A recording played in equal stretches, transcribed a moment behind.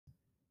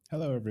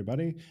Hello,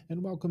 everybody,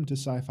 and welcome to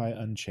Sci Fi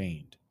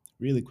Unchained.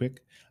 Really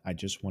quick, I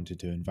just wanted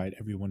to invite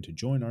everyone to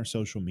join our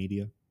social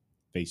media: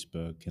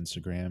 Facebook,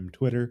 Instagram,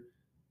 Twitter.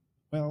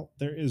 Well,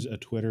 there is a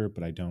Twitter,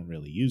 but I don't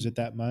really use it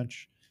that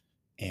much.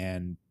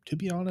 And to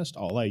be honest,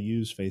 all I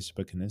use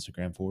Facebook and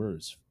Instagram for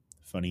is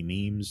funny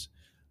memes,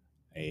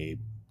 a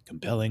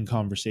compelling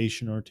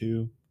conversation or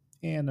two,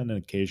 and an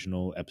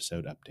occasional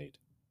episode update.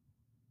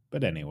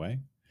 But anyway,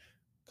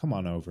 come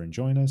on over and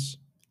join us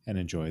and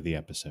enjoy the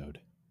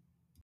episode.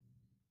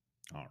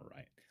 All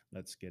right,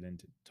 let's get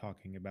into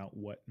talking about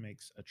what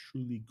makes a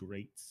truly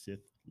great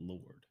Sith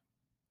Lord.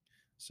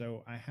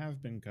 So, I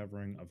have been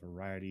covering a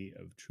variety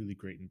of truly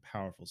great and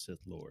powerful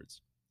Sith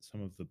Lords,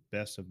 some of the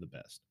best of the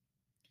best.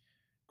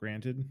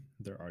 Granted,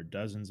 there are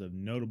dozens of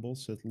notable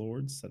Sith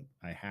Lords that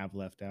I have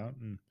left out,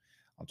 and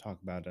I'll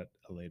talk about at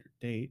a later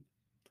date,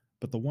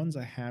 but the ones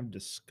I have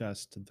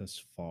discussed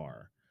thus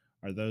far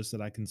are those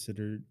that I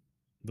consider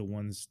the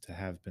ones to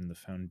have been the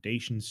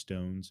foundation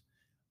stones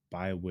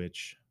by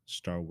which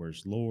Star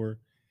Wars lore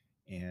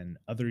and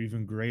other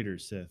even greater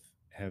Sith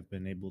have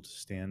been able to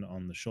stand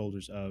on the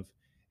shoulders of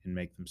and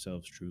make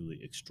themselves truly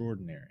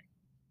extraordinary,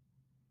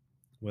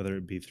 whether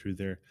it be through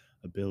their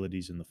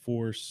abilities in the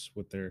Force,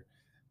 with their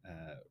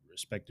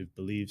respective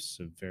beliefs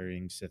of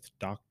varying Sith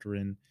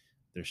doctrine,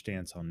 their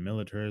stance on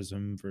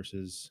militarism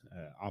versus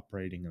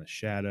operating in the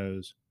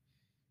shadows,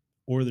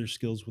 or their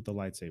skills with the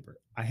lightsaber.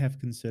 I have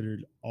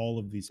considered all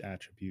of these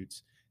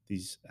attributes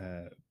these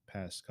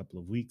past couple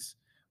of weeks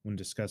when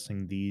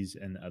discussing these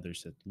and other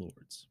Sith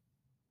lords.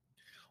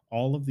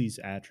 All of these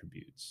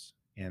attributes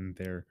and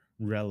their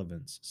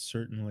relevance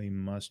certainly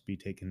must be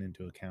taken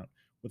into account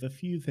with a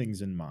few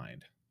things in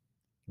mind,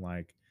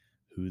 like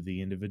who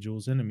the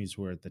individual's enemies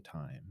were at the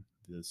time,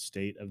 the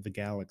state of the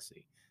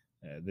galaxy,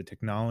 the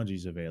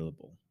technologies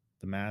available,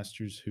 the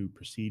masters who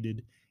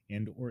preceded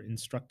and or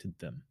instructed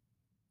them.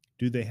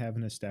 Do they have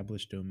an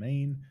established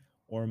domain,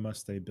 or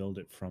must they build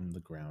it from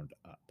the ground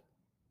up?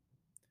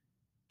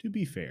 To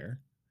be fair,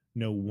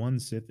 no one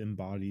Sith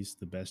embodies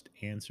the best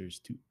answers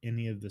to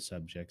any of the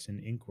subjects in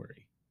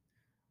inquiry.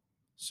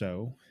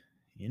 So,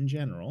 in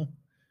general,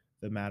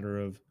 the matter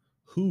of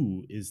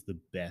who is the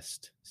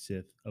best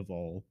Sith of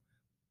all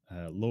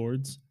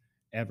lords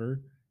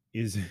ever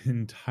is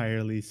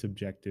entirely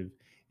subjective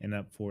and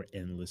up for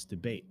endless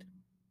debate.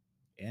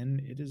 And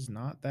it is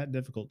not that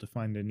difficult to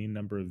find any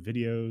number of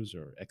videos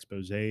or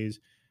exposés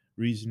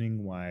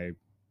reasoning why,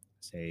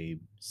 say,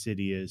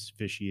 Sidious,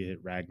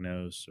 Vitiate,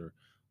 Ragnos, or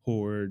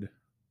Horde,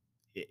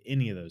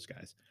 any of those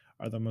guys,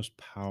 are the most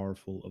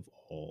powerful of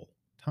all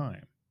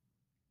time.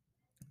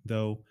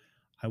 Though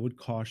I would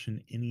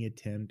caution any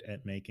attempt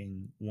at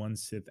making one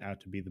Sith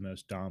out to be the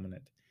most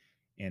dominant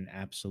and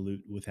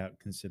absolute without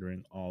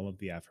considering all of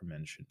the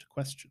aforementioned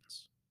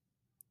questions.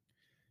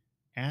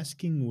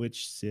 Asking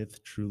which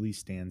Sith truly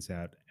stands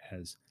out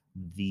as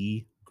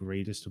the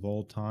greatest of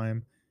all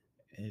time,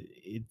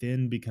 it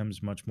then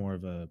becomes much more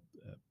of a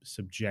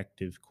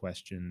subjective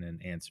question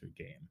and answer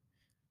game.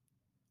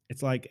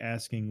 It's like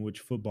asking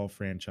which football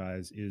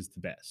franchise is the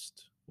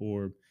best,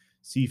 or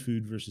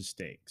seafood versus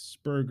steaks,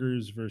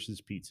 burgers versus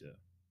pizza.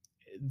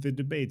 The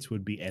debates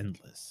would be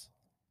endless.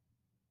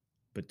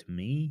 But to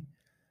me,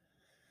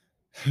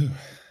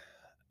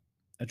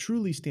 a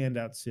truly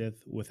standout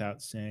Sith,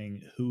 without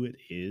saying who it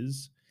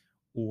is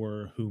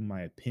or who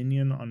my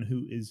opinion on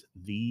who is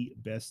the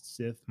best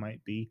Sith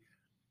might be,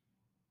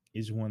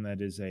 is one that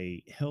is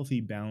a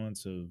healthy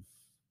balance of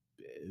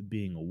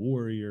being a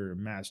warrior,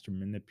 master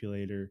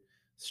manipulator,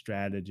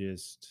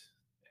 strategist.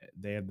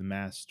 They have the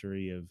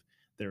mastery of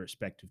their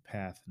respective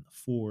path in the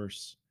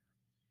Force.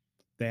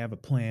 They have a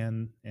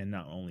plan and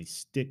not only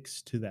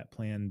sticks to that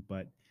plan,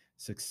 but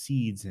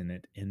succeeds in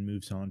it and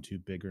moves on to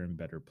bigger and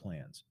better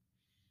plans.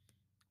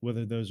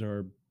 Whether those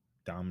are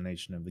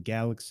domination of the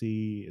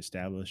galaxy,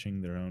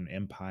 establishing their own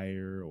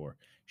empire, or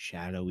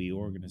shadowy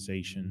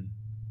organization,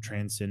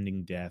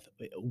 transcending death,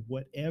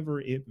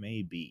 whatever it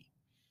may be,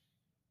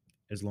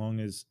 as long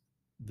as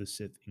the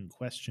Sith in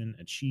question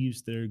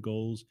achieves their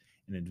goals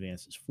and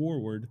advances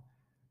forward,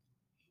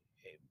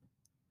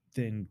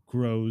 then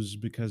grows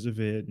because of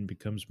it and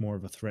becomes more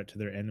of a threat to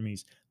their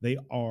enemies, they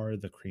are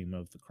the cream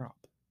of the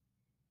crop.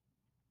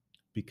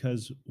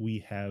 Because we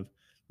have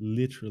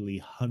literally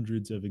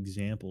hundreds of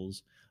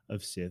examples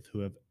of Sith who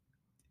have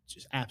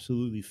just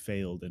absolutely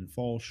failed and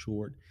fall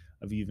short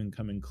of even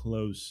coming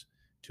close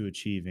to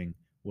achieving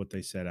what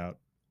they set out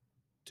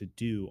to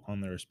do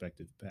on their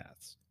respective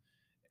paths.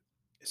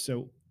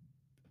 So,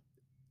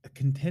 a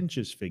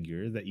contentious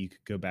figure that you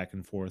could go back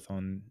and forth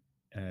on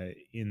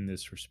in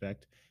this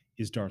respect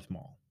is Darth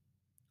Maul,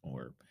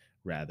 or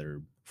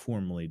rather,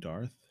 formerly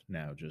Darth,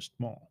 now just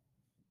Maul.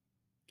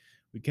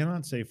 We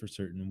cannot say for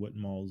certain what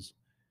Maul's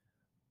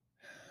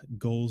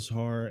goals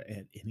are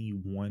at any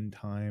one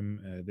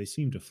time. They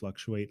seem to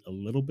fluctuate a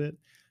little bit.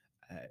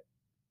 Uh,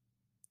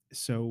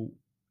 so,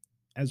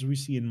 as we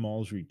see in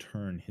Maul's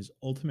return, his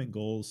ultimate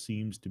goal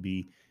seems to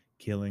be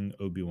killing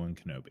Obi-Wan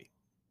Kenobi.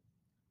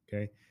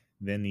 Okay?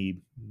 Then he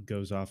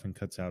goes off and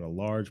cuts out a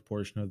large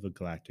portion of the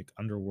galactic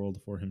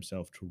underworld for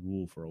himself to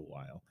rule for a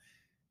while.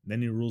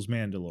 Then he rules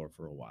Mandalore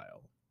for a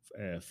while.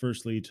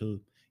 Firstly,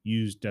 to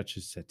use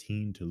Duchess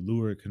Satine to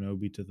lure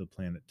Kenobi to the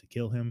planet to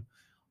kill him,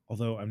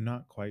 although I'm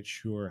not quite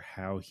sure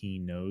how he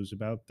knows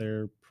about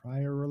their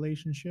prior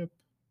relationship.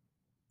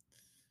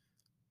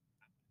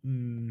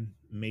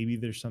 Maybe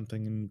there's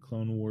something in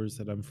Clone Wars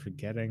that I'm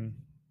forgetting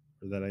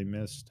or that I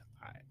missed.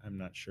 I'm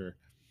not sure.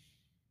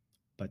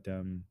 But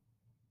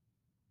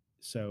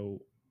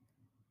so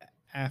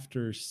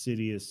after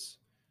Sidious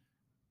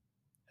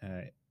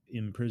uh,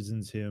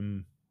 imprisons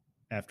him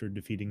after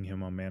defeating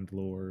him on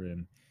Mandalore,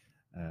 and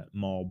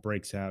Maul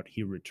breaks out,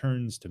 he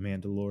returns to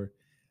Mandalore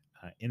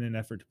in an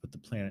effort to put the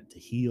planet to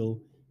heal,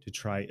 to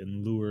try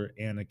and lure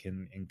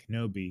Anakin and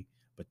Kenobi.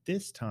 But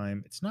this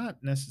time, it's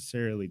not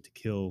necessarily to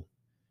kill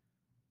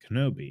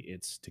Kenobi,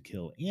 it's to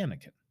kill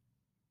Anakin,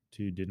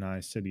 to deny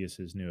Sidious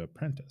his new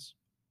apprentice.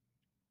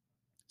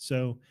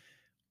 So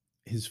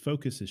his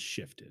focus is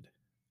shifted.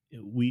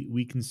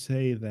 We can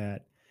say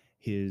that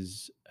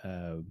his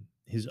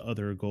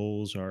other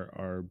goals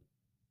are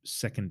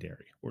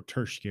secondary or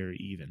tertiary,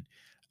 even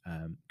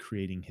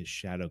creating his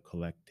shadow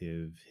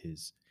collective,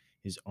 his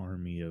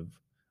army of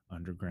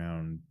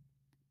underground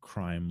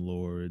crime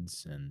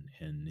lords,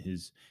 and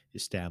his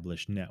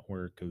established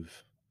network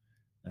of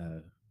uh,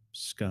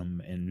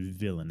 scum and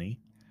villainy.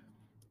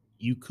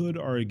 You could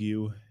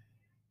argue,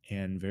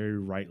 and very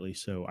rightly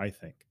so, I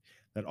think,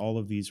 that all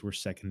of these were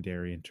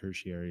secondary and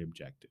tertiary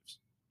objectives.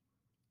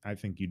 I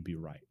think you'd be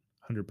right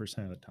 100%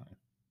 of the time.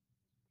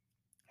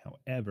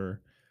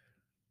 However,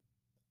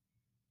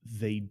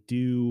 they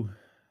do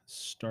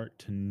start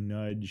to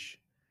nudge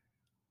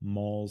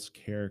Maul's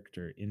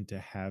character into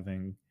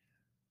having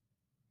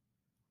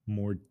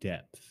more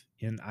depth.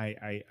 And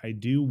I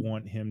do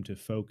want him to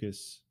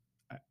focus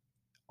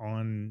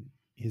on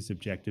his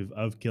objective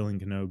of killing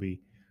Kenobi,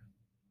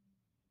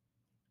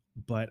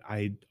 but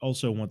I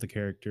also want the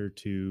character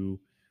to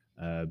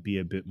be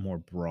a bit more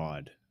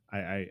broad.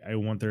 I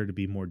want there to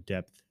be more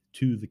depth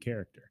to the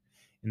character,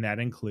 and that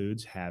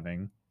includes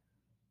having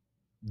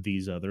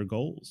these other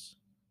goals,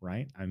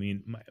 right? I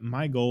mean,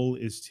 my goal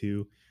is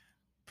to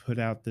put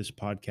out this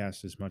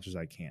podcast as much as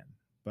I can,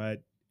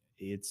 but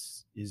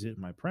is it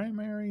my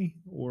primary,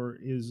 or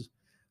is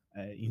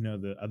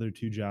the other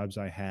two jobs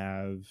I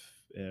have,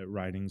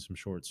 writing some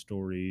short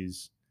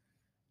stories,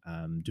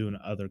 doing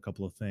other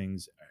couple of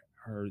things,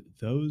 are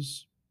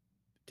those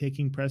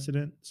taking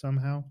precedent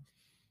somehow?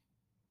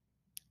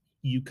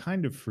 You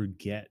kind of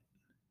forget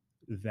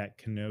that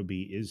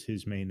Kenobi is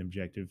his main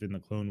objective in the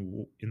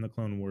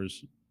Clone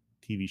Wars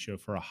TV show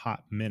for a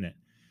hot minute,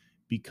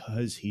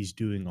 because he's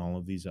doing all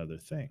of these other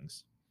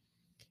things,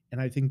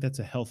 and I think that's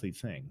a healthy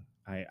thing.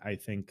 I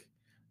think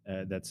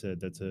that's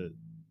a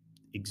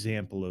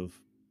example of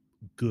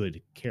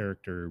good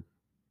character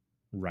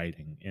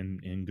writing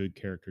and good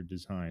character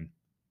design.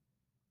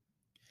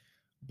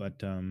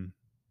 But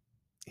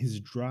his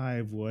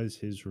drive was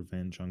his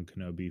revenge on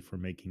Kenobi for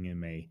making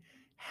him a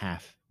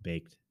half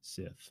baked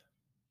Sith.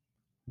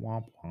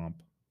 Womp womp.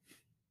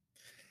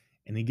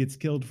 And he gets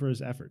killed for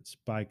his efforts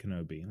by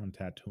Kenobi on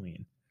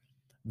Tatooine.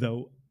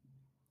 Though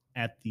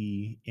at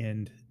the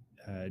end,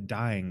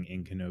 dying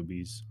in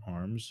Kenobi's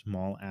arms,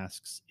 Maul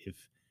asks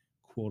if,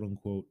 quote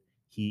unquote,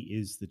 he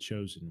is the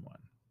chosen one.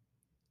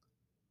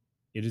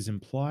 It is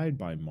implied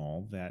by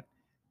Maul that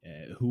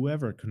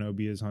whoever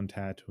Kenobi is on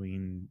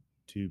Tatooine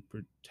to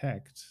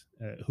protect,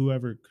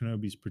 whoever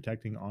Kenobi's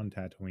protecting on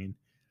Tatooine,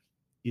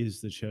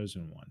 is the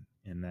chosen one,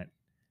 and that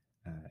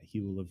he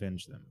will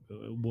avenge them.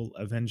 Will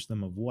avenge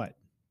them of what?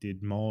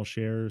 Did Maul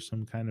share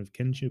some kind of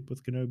kinship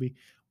with Kenobi?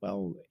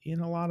 Well, in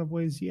a lot of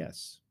ways,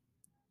 yes.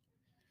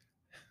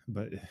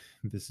 But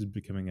this is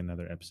becoming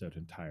another episode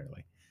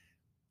entirely.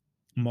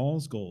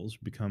 Maul's goals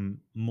become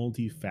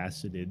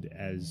multifaceted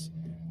as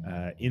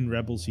in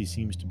Rebels he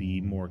seems to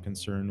be more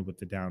concerned with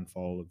the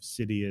downfall of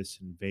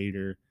Sidious and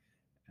Vader.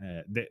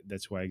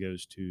 That's why he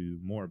goes to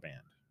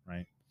Moorband,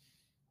 right?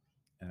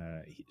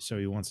 So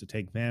he wants to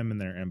take them and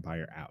their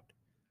empire out,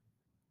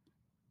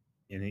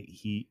 and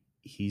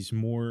he's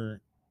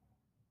more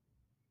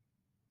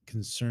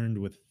concerned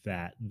with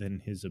that than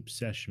his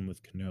obsession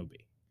with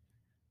Kenobi.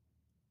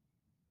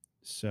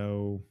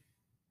 So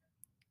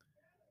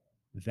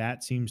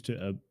that seems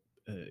to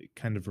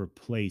kind of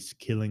replace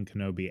killing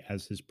Kenobi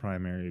as his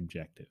primary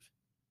objective.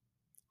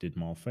 Did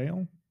Maul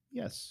fail?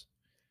 Yes,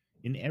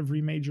 in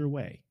every major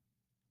way.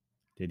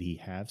 Did he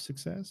have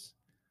success?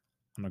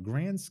 On a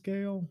grand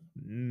scale,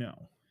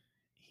 no.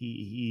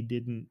 He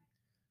didn't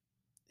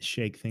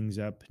shake things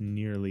up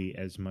nearly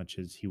as much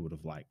as he would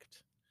have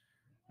liked.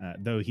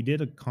 Though he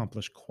did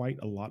accomplish quite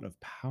a lot of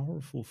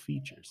powerful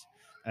features,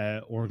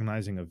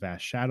 organizing a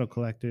vast shadow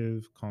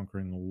collective,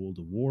 conquering a world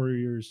of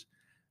warriors,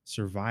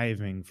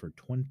 surviving for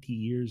 20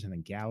 years in a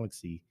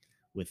galaxy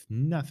with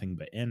nothing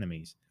but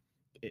enemies.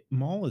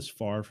 Maul is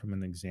far from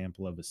an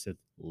example of a Sith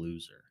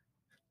loser.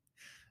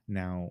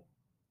 Now,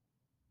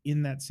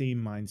 in that same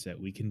mindset,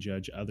 we can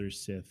judge other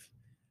Sith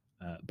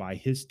by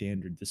his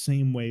standard, the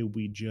same way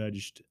we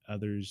judged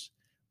others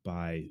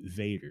by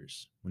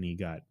Vader's when he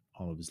got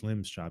all of his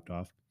limbs chopped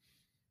off.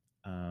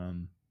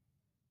 Um,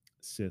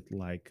 Sith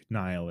like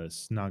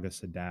Nihilus, Naga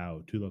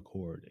Sadao, Tula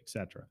Cord,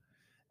 etc.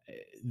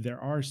 There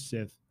are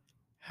Sith,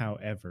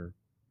 however,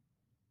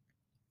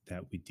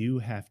 that we do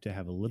have to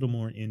have a little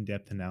more in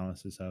depth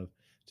analysis of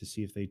to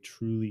see if they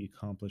truly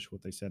accomplish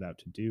what they set out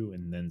to do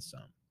and then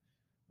some,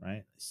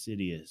 right?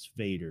 Sidious,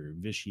 Vader,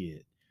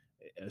 Vitiate,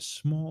 a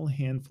small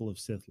handful of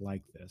Sith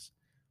like this,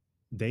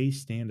 they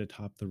stand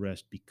atop the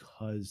rest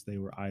because they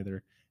were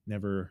either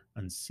never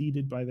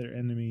unseated by their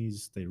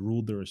enemies, they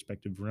ruled their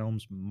respective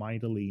realms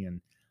mightily,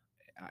 and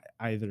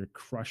either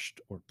crushed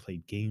or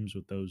played games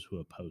with those who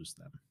opposed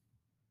them.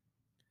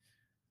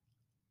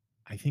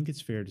 I think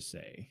it's fair to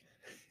say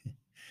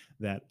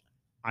that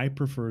I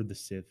prefer the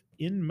Sith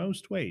in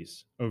most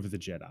ways over the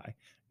Jedi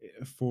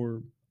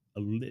for a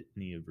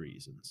litany of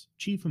reasons.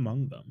 Chief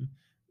among them,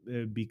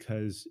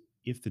 because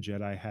if the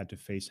Jedi had to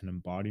face an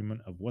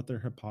embodiment of what their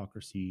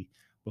hypocrisy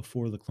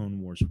before the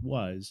Clone Wars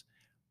was,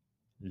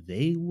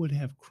 they would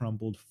have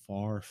crumbled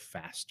far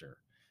faster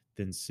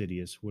than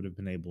Sidious would have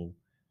been able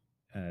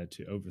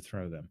to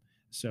overthrow them.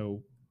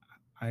 So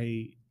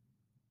I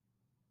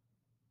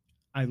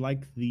I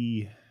like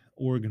the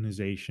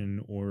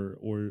organization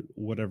or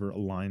whatever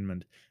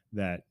alignment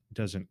that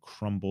doesn't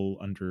crumble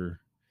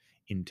under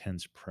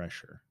intense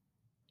pressure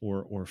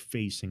or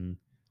facing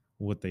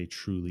what they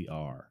truly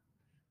are.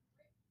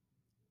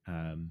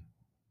 Um,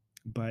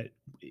 but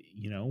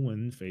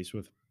when faced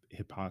with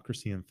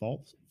hypocrisy and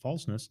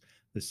falseness,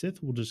 the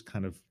Sith will just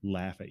kind of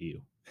laugh at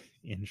you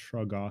and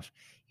shrug off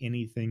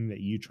anything that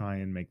you try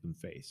and make them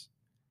face.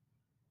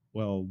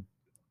 Well,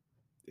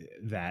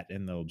 that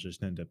and they'll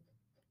just end up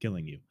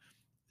killing you.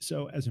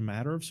 So, as a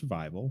matter of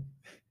survival,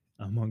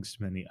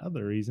 amongst many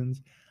other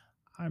reasons,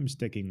 I'm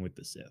sticking with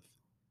the Sith.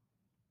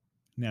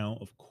 Now,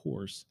 of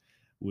course,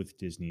 with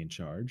Disney in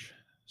charge,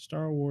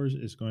 Star Wars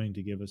is going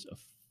to give us a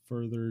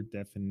further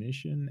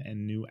definition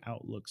and new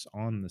outlooks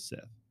on the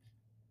Sith.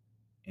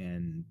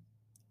 And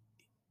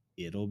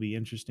it'll be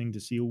interesting to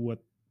see what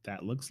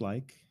that looks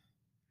like.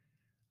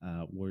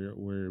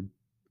 Where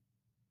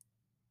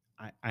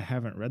I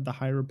haven't read the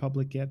High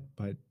Republic yet,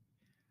 but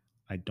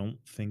I don't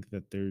think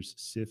that there's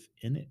Sith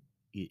in it.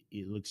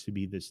 It looks to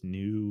be this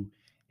new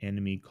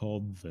enemy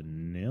called the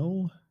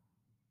Nil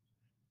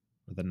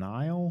or the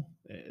Nile.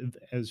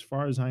 As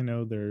far as I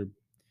know, they're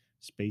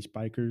space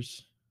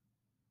bikers,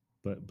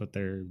 but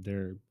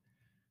they're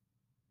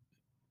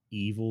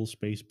evil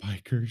space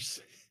bikers.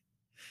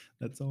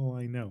 That's all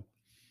I know.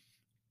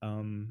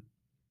 Um,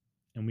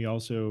 and we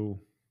also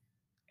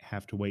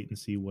have to wait and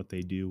see what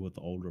they do with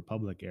the Old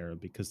Republic era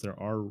because there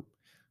are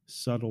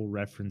subtle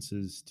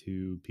references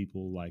to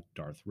people like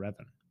Darth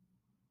Revan.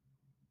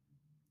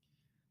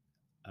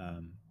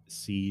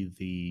 See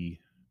the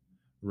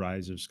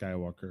Rise of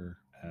Skywalker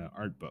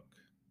art book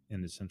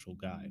and Essential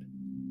Guide.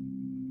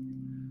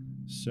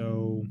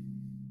 So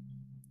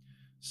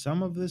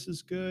some of this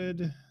is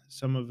good,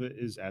 some of it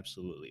is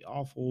absolutely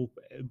awful,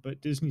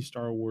 but Disney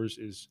Star Wars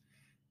is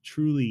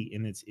truly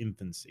in its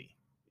infancy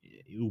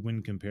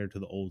when compared to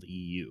the old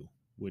EU,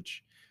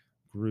 which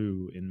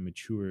grew and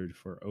matured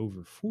for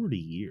over 40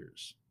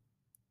 years.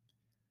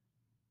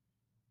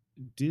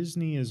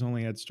 Disney has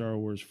only had Star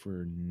Wars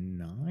for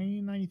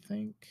 9, I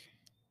think.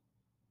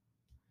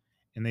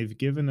 And they've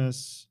given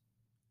us,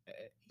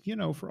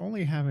 for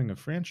only having a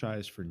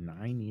franchise for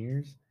 9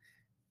 years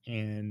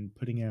and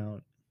putting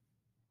out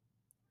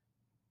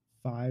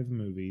 5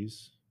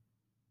 movies,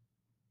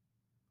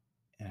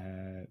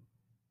 an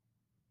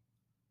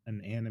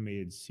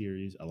animated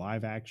series, a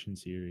live action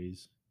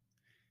series,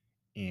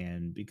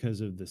 and because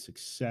of the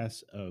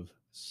success of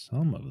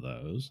some of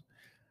those,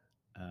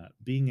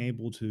 being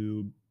able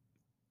to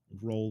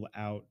roll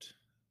out,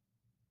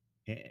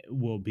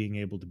 being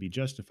able to be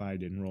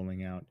justified in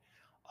rolling out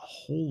a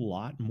whole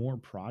lot more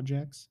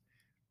projects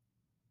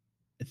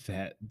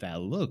that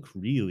look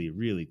really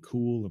really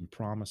cool and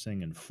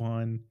promising and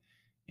fun,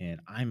 and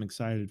I'm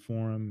excited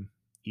for them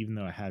even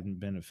though I hadn't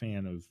been a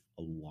fan of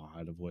a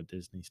lot of what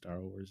Disney Star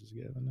Wars has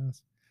given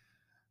us.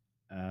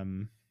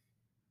 um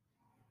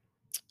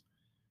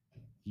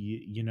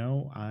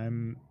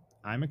I'm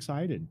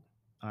excited.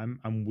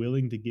 I'm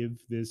willing to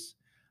give this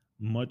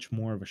much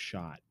more of a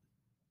shot,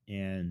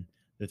 and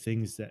the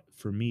things that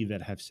for me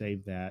that have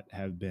saved that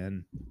have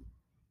been,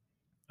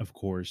 of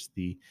course,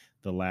 the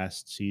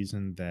last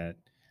season that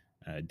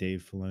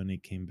Dave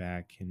Filoni came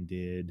back and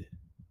did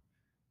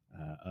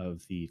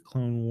of the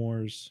Clone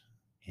Wars,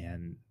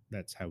 and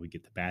that's how we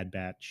get the Bad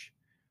Batch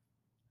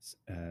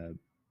uh,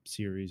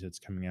 series that's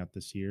coming out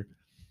this year.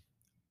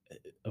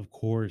 Of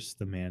course,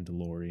 The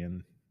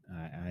Mandalorian.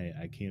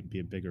 I can't be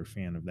a bigger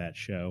fan of that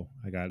show.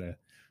 I got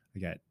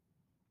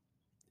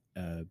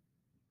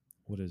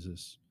what is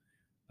this?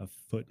 A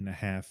foot and a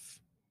half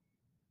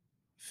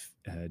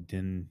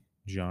Din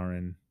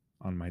Djarin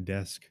on my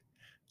desk,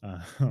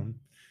 um,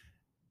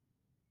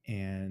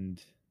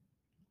 and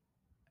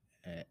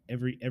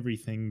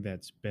everything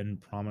that's been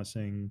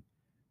promising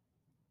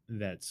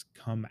that's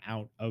come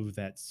out of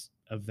that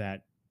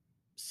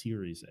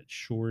series, that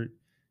short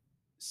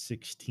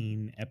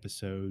 16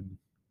 episode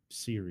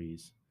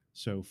series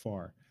so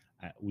far.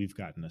 We've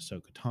gotten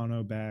Ahsoka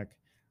Tano back.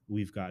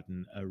 We've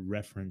gotten a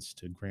reference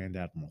to Grand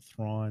Admiral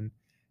Thrawn.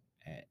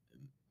 Uh,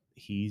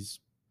 he's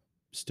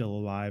still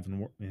alive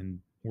and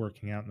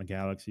working out in the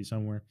galaxy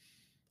somewhere.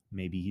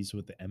 Maybe he's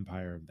with the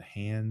Empire of the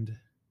Hand.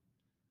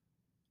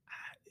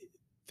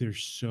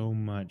 There's so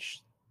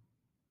much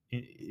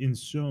in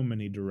so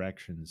many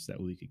directions that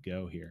we could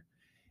go here,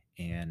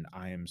 and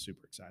I am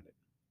super excited.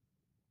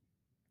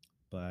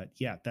 But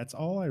yeah, that's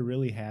all I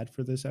really had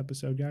for this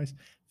episode, guys.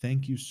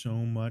 Thank you so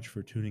much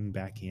for tuning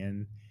back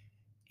in,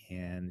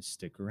 and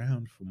stick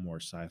around for more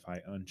Sci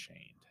Fi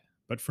Unchained.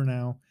 But for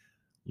now,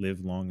 live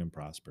long and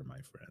prosper,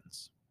 my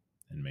friends,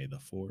 and may the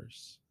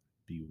Force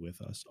be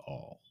with us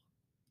all.